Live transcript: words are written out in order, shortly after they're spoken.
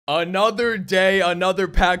Another day, another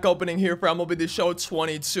pack opening here for MLB The Show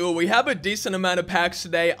 22. We have a decent amount of packs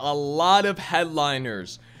today. A lot of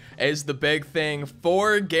headliners is the big thing.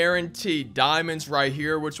 4 guaranteed diamonds right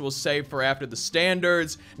here, which we'll save for after the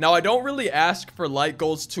standards. Now, I don't really ask for light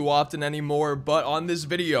goals too often anymore, but on this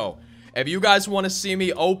video, if you guys want to see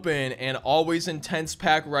me open an always intense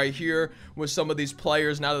pack right here with some of these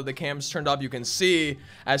players, now that the cam's turned off, you can see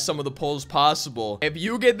as some of the pulls possible. If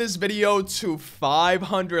you get this video to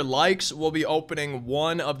 500 likes, we'll be opening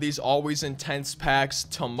one of these always intense packs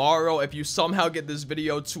tomorrow. If you somehow get this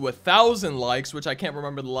video to 1,000 likes, which I can't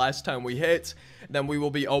remember the last time we hit, then we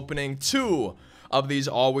will be opening 2 of these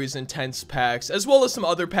always intense packs, as well as some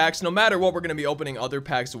other packs. No matter what, we're going to be opening other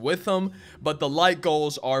packs with them, but the light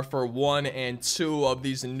goals are for 1 and 2 of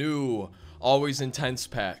these new always intense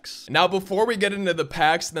packs. Now, before we get into the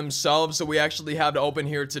packs themselves that we actually have to open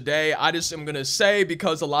here today, I just am going to say,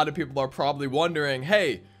 because a lot of people are probably wondering,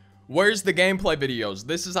 hey, where's the gameplay videos?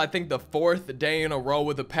 This is, I think, the 4th day in a row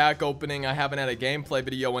with a pack opening. I haven't had a gameplay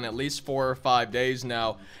video in at least 4 or 5 days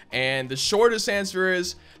now. And the shortest answer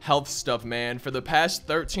is health stuff, man. For the past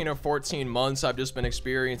 13 or 14 months, I've just been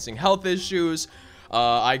experiencing health issues.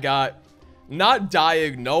 I got not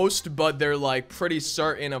diagnosed, but they're like pretty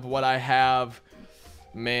certain of what I have.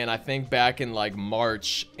 Man, I think back in like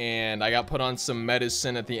March, and I got put on some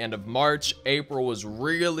medicine at the end of March. April was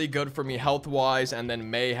really good for me health-wise, and then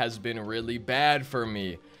May has been really bad for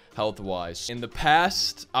me health-wise. In the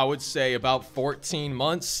past, I would say about 14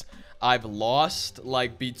 months, I've lost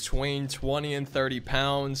like between 20 and 30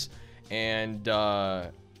 pounds, and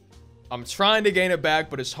I'm trying to gain it back,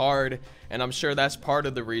 but it's hard, and I'm sure that's part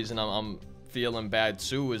of the reason I'm feeling bad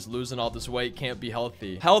too, is losing all this weight can't be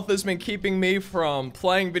healthy. Health has been keeping me from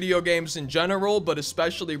playing video games in general, but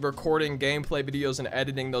especially recording gameplay videos and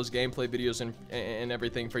editing those gameplay videos and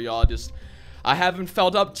everything for y'all. I haven't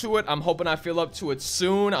felt up to it. I'm hoping I feel up to it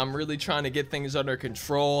soon. I'm really trying to get things under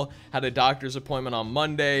control. Had a doctor's appointment on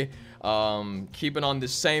Monday. Keeping on the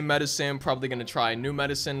same medicine, probably gonna try a new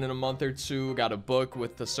medicine in a month or 2. Got a book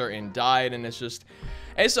with a certain diet, and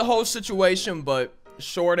it's a whole situation, but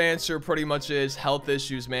short answer pretty much is health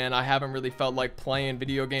issues, man. I haven't really felt like playing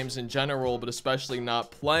video games in general, but especially not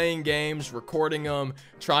playing games, recording them,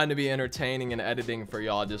 trying to be entertaining and editing for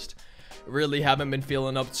y'all. Just really haven't been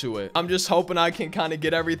feeling up to it. I'm just hoping I can kind of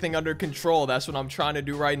get everything under control. That's what I'm trying to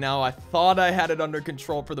do right now. I thought I had it under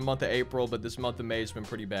control for the month of April, but this month of May has been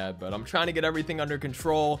pretty bad. But I'm trying to get everything under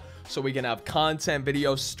control so we can have content,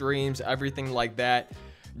 video streams, everything like that,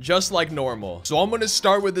 just like normal. So I'm going to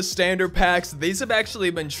start with the standard packs. These have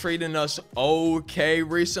actually been treating us okay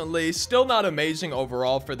recently. Still not amazing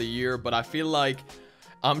overall for the year, but I feel like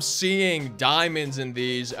I'm seeing diamonds in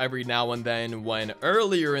these every now and then, when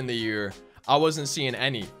earlier in the year I wasn't seeing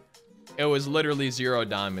any. It was literally 0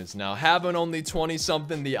 diamonds. Now, having only 20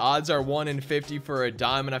 something, the odds are 1 in 50 for a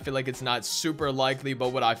diamond. I feel like it's not super likely,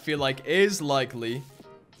 but what I feel like is likely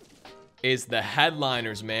is the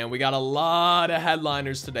headliners, man. We got a lot of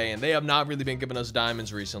headliners today, and they have not really been giving us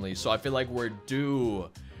diamonds recently, so I feel like we're due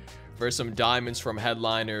for some diamonds from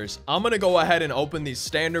headliners. I'm gonna go ahead and open these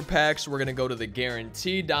standard packs. We're gonna go to the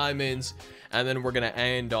guaranteed diamonds, and then we're gonna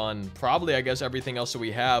end on probably, I guess, everything else that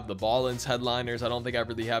we have. The ball-ins, headliners. I don't think I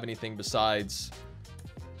really have anything besides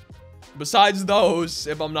those,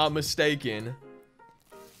 if I'm not mistaken.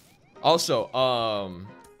 Also,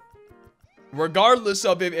 regardless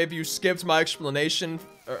of if you skipped my explanation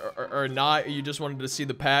or not, you just wanted to see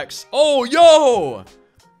the packs. Oh, yo!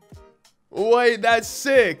 Wait, that's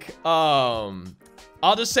sick. I'll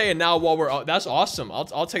just say it now while we're... that's awesome.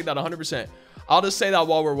 I'll take that 100%. I'll just say that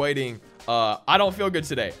while we're waiting. I don't feel good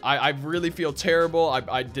today. I really feel terrible.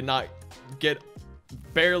 I did not get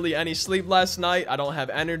barely any sleep last night. I don't have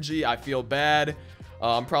energy. I feel bad.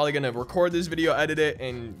 I'm probably going to record this video, edit it,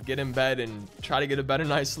 and get in bed and try to get a better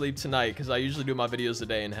night's sleep tonight, because I usually do my videos a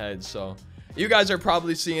day ahead. So you guys are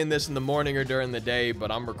probably seeing this in the morning or during the day, but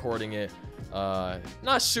I'm recording it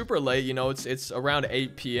not super late. You know, it's around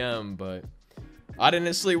 8 p.m., but I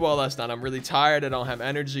didn't sleep well last night. I'm really tired. I don't have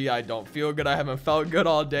energy. I don't feel good. I haven't felt good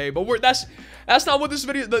all day. But that's not what this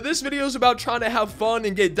video... This video is about trying to have fun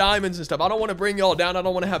and get diamonds and stuff. I don't want to bring y'all down. I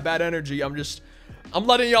don't want to have bad energy. I'm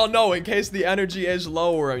letting y'all know in case the energy is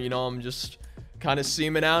lower. You know, I'm just kind of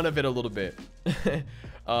seeming out of it a little bit.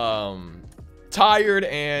 Tired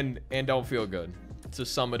and don't feel good, to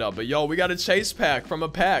sum it up. But yo, we got a chase pack from a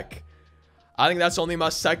pack. I think that's only my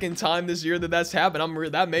 2nd time this year that's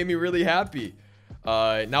happened. That made me really happy.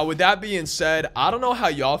 Now, with that being said, I don't know how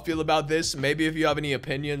y'all feel about this. Maybe if you have any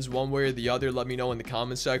opinions one way or the other, let me know in the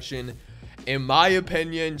comment section. In my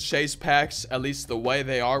opinion, chase packs, at least the way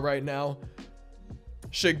they are right now,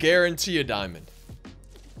 should guarantee a diamond.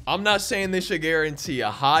 I'm not saying they should guarantee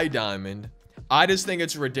a high diamond. I just think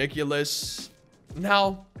it's ridiculous.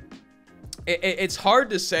 Now, it's hard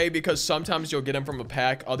to say because sometimes you'll get them from a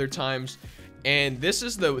pack, other times, and this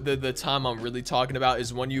is the time I'm really talking about,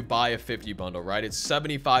 is when you buy a 50 bundle, right? It's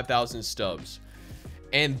 75,000 stubs.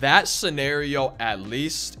 In that scenario, at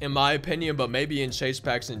least, in my opinion, but maybe in chase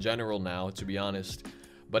packs in general now, to be honest.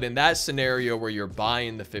 But in that scenario where you're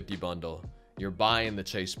buying the 50 bundle, you're buying the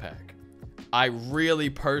chase pack, I really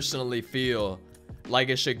personally feel like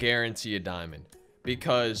it should guarantee a diamond.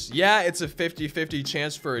 Because, yeah, it's a 50-50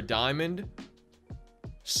 chance for a diamond.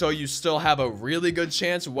 So you still have a really good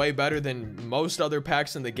chance, way better than most other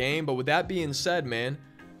packs in the game. But with that being said, man,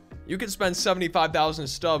 you can spend 75,000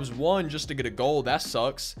 stubs, one, just to get a gold. That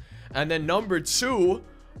sucks. And then number two,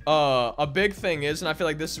 a big thing is, and I feel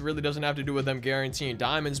like this really doesn't have to do with them guaranteeing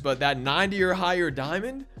diamonds, but that 90 or higher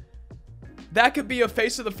diamond, that could be a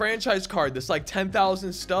face of the franchise card that's like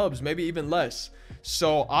 10,000 stubs, maybe even less.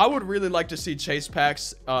 So I would really like to see chase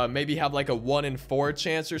packs maybe have like a 1 in 4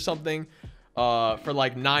 chance or something for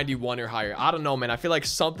like 91 or higher. I don't know, man. I feel like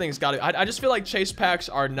something's got to... I just feel like chase packs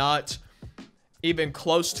are not even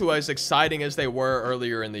close to as exciting as they were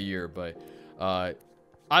earlier in the year. But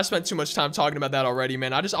I spent too much time talking about that already,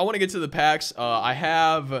 man. I want to get to the packs. I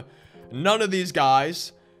have none of these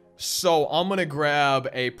guys. So I'm going to grab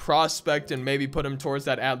a prospect and maybe put him towards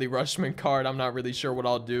that Adley Rushman card. I'm not really sure what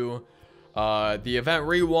I'll do. The event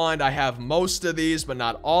rewind, I have most of these, but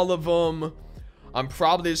not all of them. I'm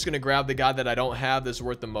probably just going to grab the guy that I don't have that's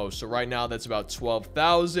worth the most. So right now, that's about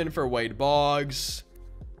 12,000 for Wade Boggs.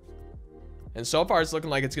 And so far, it's looking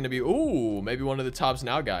like it's going to be, ooh, maybe one of the tops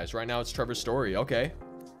now, guys. Right now, it's Trevor Story. Okay.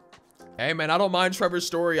 Hey, man, I don't mind Trevor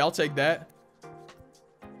Story. I'll take that.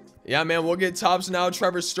 Yeah, man, we'll get tops now,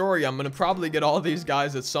 Trevor Story. I'm going to probably get all these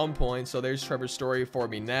guys at some point. So there's Trevor Story for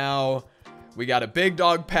me now. We got a big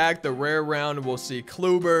dog pack, the rare round. We'll see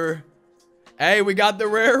Kluber. Hey, we got the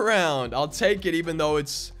rare round. I'll take it, even though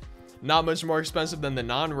it's not much more expensive than the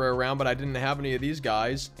non-rare round, but I didn't have any of these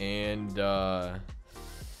guys. And I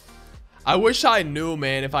wish I knew,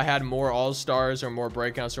 man, if I had more all-stars or more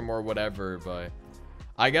breakouts or more whatever, but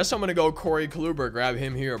I guess I'm going to go Corey Kluber, grab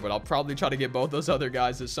him here, but I'll probably try to get both those other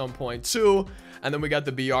guys at some point too. And then we got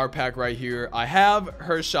the BR pack right here. I have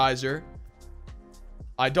Hershiser.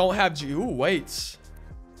 I don't have ooh, wait.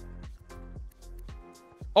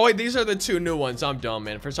 Oh, wait, these are the two new ones. I'm dumb,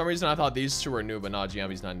 man. For some reason, I thought these two were new, but no,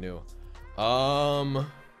 Giambi's not new. Yo,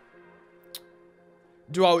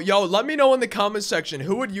 let me know in the comment section,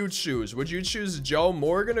 who would you choose? Would you choose Joe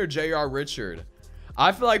Morgan or J.R. Richard?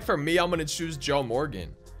 I feel like for me, I'm going to choose Joe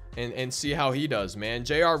Morgan and see how he does, man.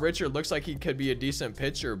 J.R. Richard looks like he could be a decent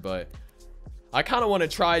pitcher, but I kind of want to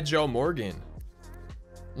try Joe Morgan.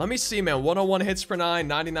 Let me see, man. 101 hits per 9,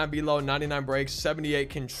 99 below, 99 breaks, 78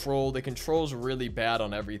 control. The control's really bad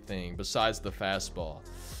on everything besides the fastball.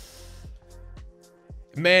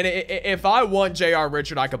 Man, if I want J.R.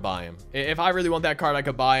 Richard, I could buy him. If I really want that card, I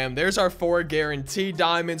could buy him. There's our 4 guaranteed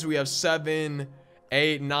diamonds. We have 7,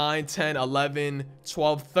 8, 9, 10, 11,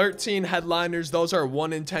 12, 13 headliners. Those are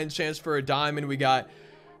 1 in 10 chance for a diamond. We got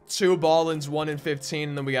 2 ball-ins, 1 in 15,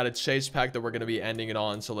 and then we got a chase pack that we're going to be ending it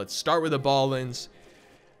on. So let's start with the ball-ins.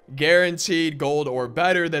 Guaranteed gold or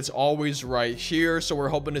better. That's always right here. So we're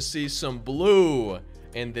hoping to see some blue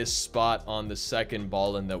in this spot on the second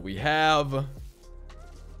ball-in that we have.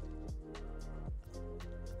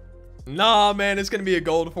 Nah, man, it's going to be a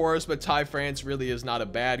gold for us, but Ty France really is not a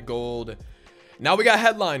bad gold. Now we got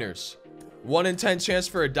headliners. 1 in 10 chance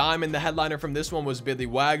for a diamond. The headliner from this one was Billy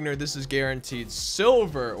Wagner. This is guaranteed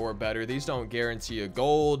silver or better. These don't guarantee a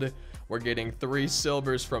gold. We're getting 3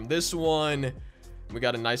 silvers from this one. We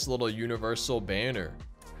got a nice little universal banner.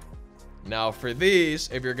 Now for these,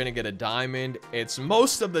 if you're going to get a diamond, it's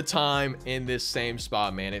most of the time in this same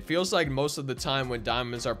spot, man. It feels like most of the time when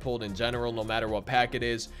diamonds are pulled in general, no matter what pack it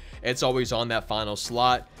is, it's always on that final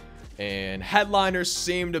slot. And headliners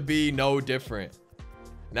seem to be no different.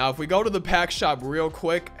 Now, if we go to the pack shop real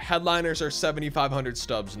quick, headliners are 7,500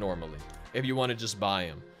 stubs normally, if you want to just buy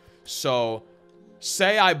them. So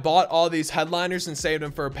say I bought all these headliners and saved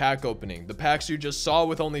them for a pack opening. The packs you just saw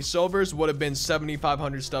with only silvers would have been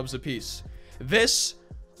 7,500 stubs a piece. This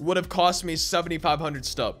would have cost me 7,500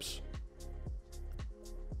 stubs.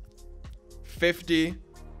 50,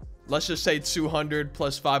 let's just say 200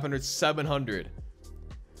 plus 500, 700.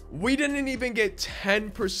 We didn't even get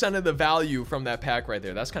 10% of the value from that pack right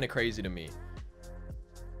there. That's kind of crazy to me.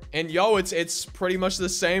 And yo, it's pretty much the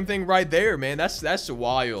same thing right there, man. That's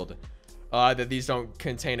wild. That these don't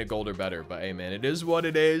contain a gold or better, but hey, man, it is what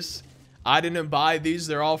it is. I didn't buy these.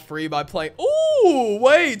 They're all free by playing. Ooh,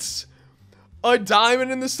 wait. A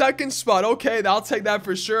diamond in the second spot. Okay, I'll take that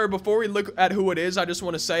for sure. Before we look at who it is, I just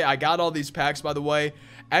want to say I got all these packs, by the way.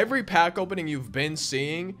 Every pack opening you've been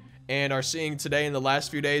seeing and are seeing today in the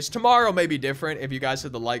last few days. Tomorrow may be different if you guys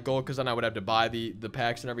hit the like goal, because then I would have to buy the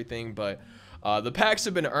packs and everything. But the packs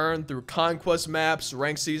have been earned through conquest maps,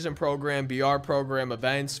 ranked season program, BR program,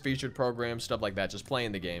 events, featured programs, stuff like that. Just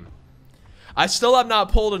playing the game. I still have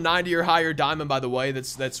not pulled a 90 or higher diamond, by the way.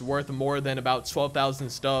 That's worth more than about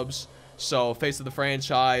 12,000 stubs. So, face of the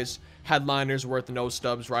franchise, headliners worth no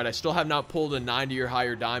stubs, right? I still have not pulled a 90 or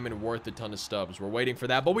higher diamond worth a ton of stubs. We're waiting for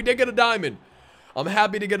that, but we did get a diamond. I'm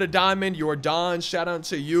happy to get a diamond. Jordan, shout out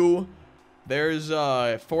to you. There's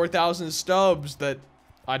 4,000 stubs that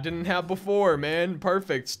I didn't have before, man.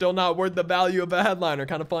 Perfect. Still not worth the value of a headliner.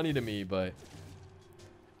 Kind of funny to me, but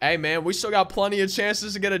hey, man, we still got plenty of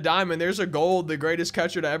chances to get a diamond. There's a gold, the greatest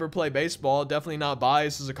catcher to ever play baseball. Definitely not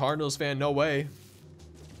biased as a Cardinals fan. No way.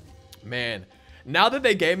 Man, now that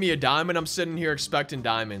they gave me a diamond, I'm sitting here expecting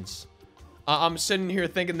diamonds. I'm sitting here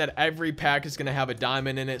thinking that every pack is going to have a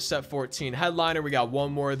diamond in it. Set 14 headliner. We got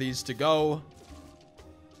one more of these to go.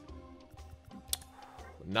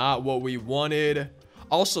 Not what we wanted.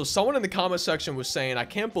 Also, someone in the comment section was saying, I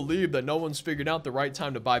can't believe that no one's figured out the right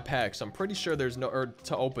time to buy packs. I'm pretty sure there's no, or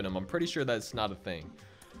to open them. I'm pretty sure that's not a thing.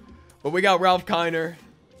 But we got Ralph Kiner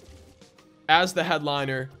as the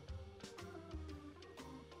headliner.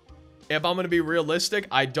 If I'm going to be realistic,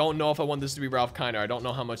 I don't know if I want this to be Ralph Kiner. I don't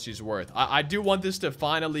know how much he's worth. I do want this to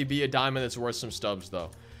finally be a diamond that's worth some stubs,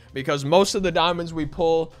 though. Because most of the diamonds we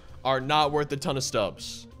pull are not worth a ton of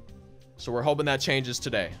stubs. So we're hoping that changes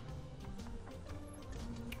today.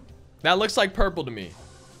 That looks like purple to me.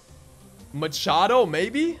 Machado,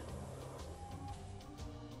 maybe?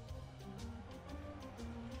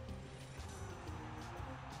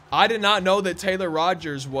 I did not know that Taylor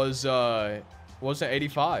Rogers was an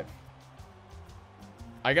 85.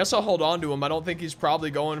 I guess I'll hold on to him. I don't think he's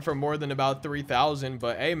probably going for more than about 3,000.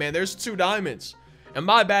 But, hey, man, there's 2 diamonds. And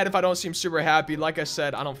my bad if I don't seem super happy. Like I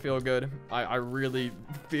said, I don't feel good. I really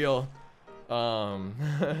feel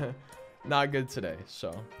not good today.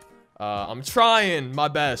 So, I'm trying my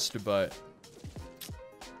best, but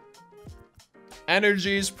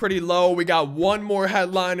energy's pretty low. We got one more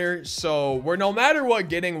headliner, so we're no matter what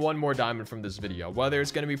getting one more diamond from this video, whether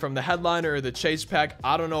it's going to be from the headliner or the chase pack.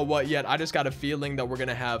 I don't know what yet. I just got a feeling that we're going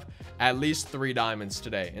to have at least 3 diamonds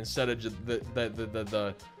today instead of just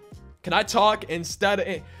the can I talk instead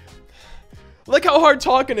of look how hard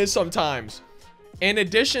talking is sometimes. In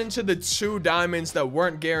addition to the 2 diamonds that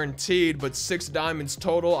weren't guaranteed, but 6 diamonds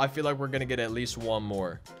total, I feel like we're going to get at least one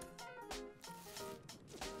more.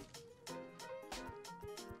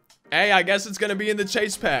 Hey, I guess it's going to be in the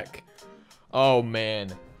chase pack. Oh,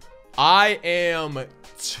 man. I am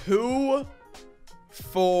 2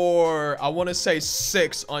 for, I want to say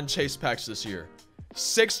 6 on chase packs this year.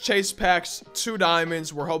 6 chase packs, 2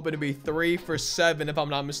 diamonds. We're hoping to be 3 for 7 if I'm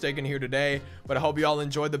not mistaken here today. But I hope you all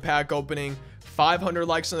enjoyed the pack opening. 500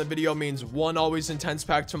 likes on the video means 1 always intense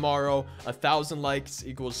pack tomorrow. 1,000 likes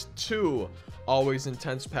equals 2 always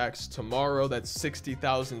intense packs tomorrow. That's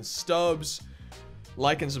 60,000 stubs.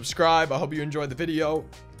 Like and subscribe. I hope you enjoyed the video,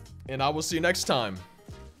 and I will see you next time.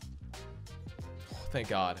 Oh, thank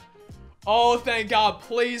God. Oh, thank God.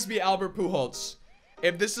 Please be Albert Pujols.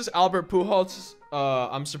 If this is Albert Pujols,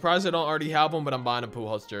 I'm surprised I don't already have one, but I'm buying a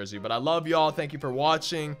Pujols jersey. But I love y'all. Thank you for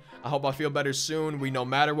watching. I hope I feel better soon. We, no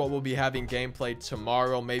matter what, we'll be having gameplay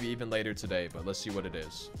tomorrow, maybe even later today, but let's see what it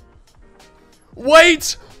is.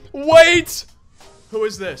 Wait! Wait! Who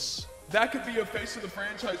is this? That could be a face of the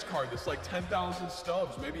franchise card that's like 10,000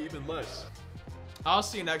 stubs, maybe even less. I'll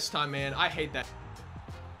see you next time, man. I hate that.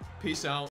 Peace out.